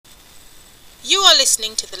You are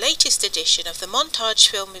listening to the latest edition of the Montage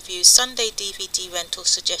Film Reviews Sunday DVD Rental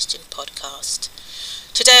Suggestion Podcast.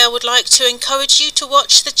 Today I would like to encourage you to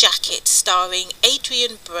watch The Jacket, starring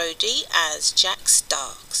Adrian Brody as Jack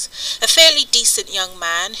Starks, a fairly decent young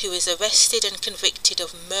man who is arrested and convicted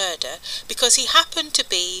of murder because he happened to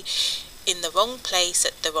be in the wrong place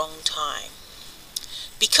at the wrong time.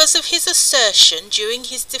 Because of his assertion during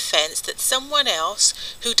his defense that someone else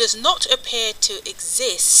who does not appear to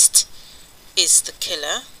exist is the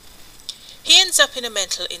killer, he ends up in a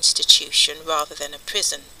mental institution rather than a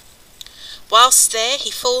prison. Whilst there,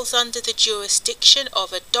 he falls under the jurisdiction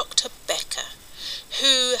of a Dr. Becker,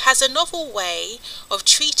 who has a novel way of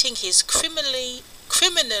treating his criminally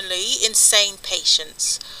insane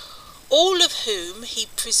patients, all of whom he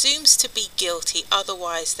presumes to be guilty,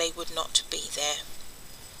 otherwise they would not be there.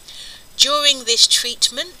 During this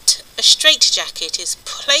treatment, a straitjacket is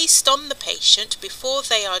placed on the patient before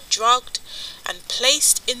they are drugged and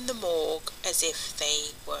placed in the morgue as if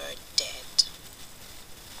they were dead.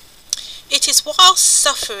 It is while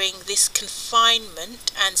suffering this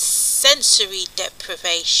confinement and sensory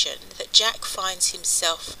deprivation that Jack finds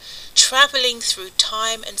himself travelling through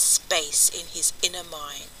time and space in his inner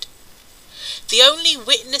mind. The only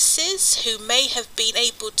witnesses who may have been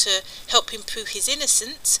able to help him prove his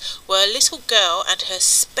innocence were a little girl and her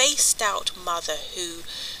spaced-out mother, who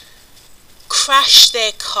crashed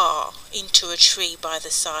their car into a tree by the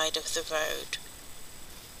side of the road,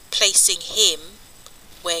 placing him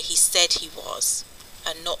where he said he was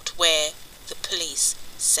and not where the police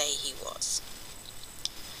say he was.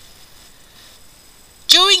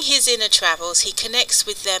 During his inner travels, he connects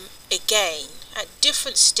with them again at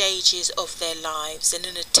different stages of their lives in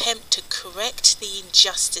an attempt to correct the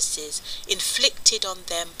injustices inflicted on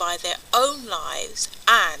them by their own lives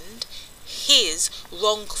and his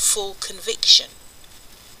wrongful conviction.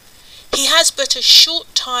 He has but a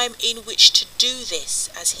short time in which to do this,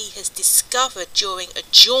 as he has discovered during a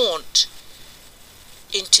jaunt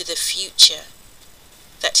into the future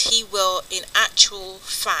that he will in actual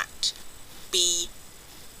fact be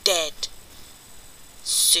dead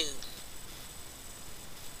soon.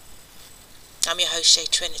 I'm your host, Shay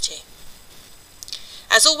Trinity.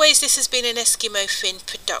 As always, this has been an Eskimo Finn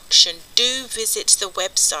production. Do visit the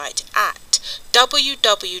website at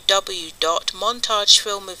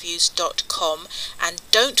www.montagefilmreviews.com and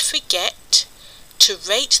don't forget to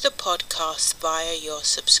rate the podcast via your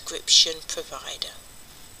subscription provider.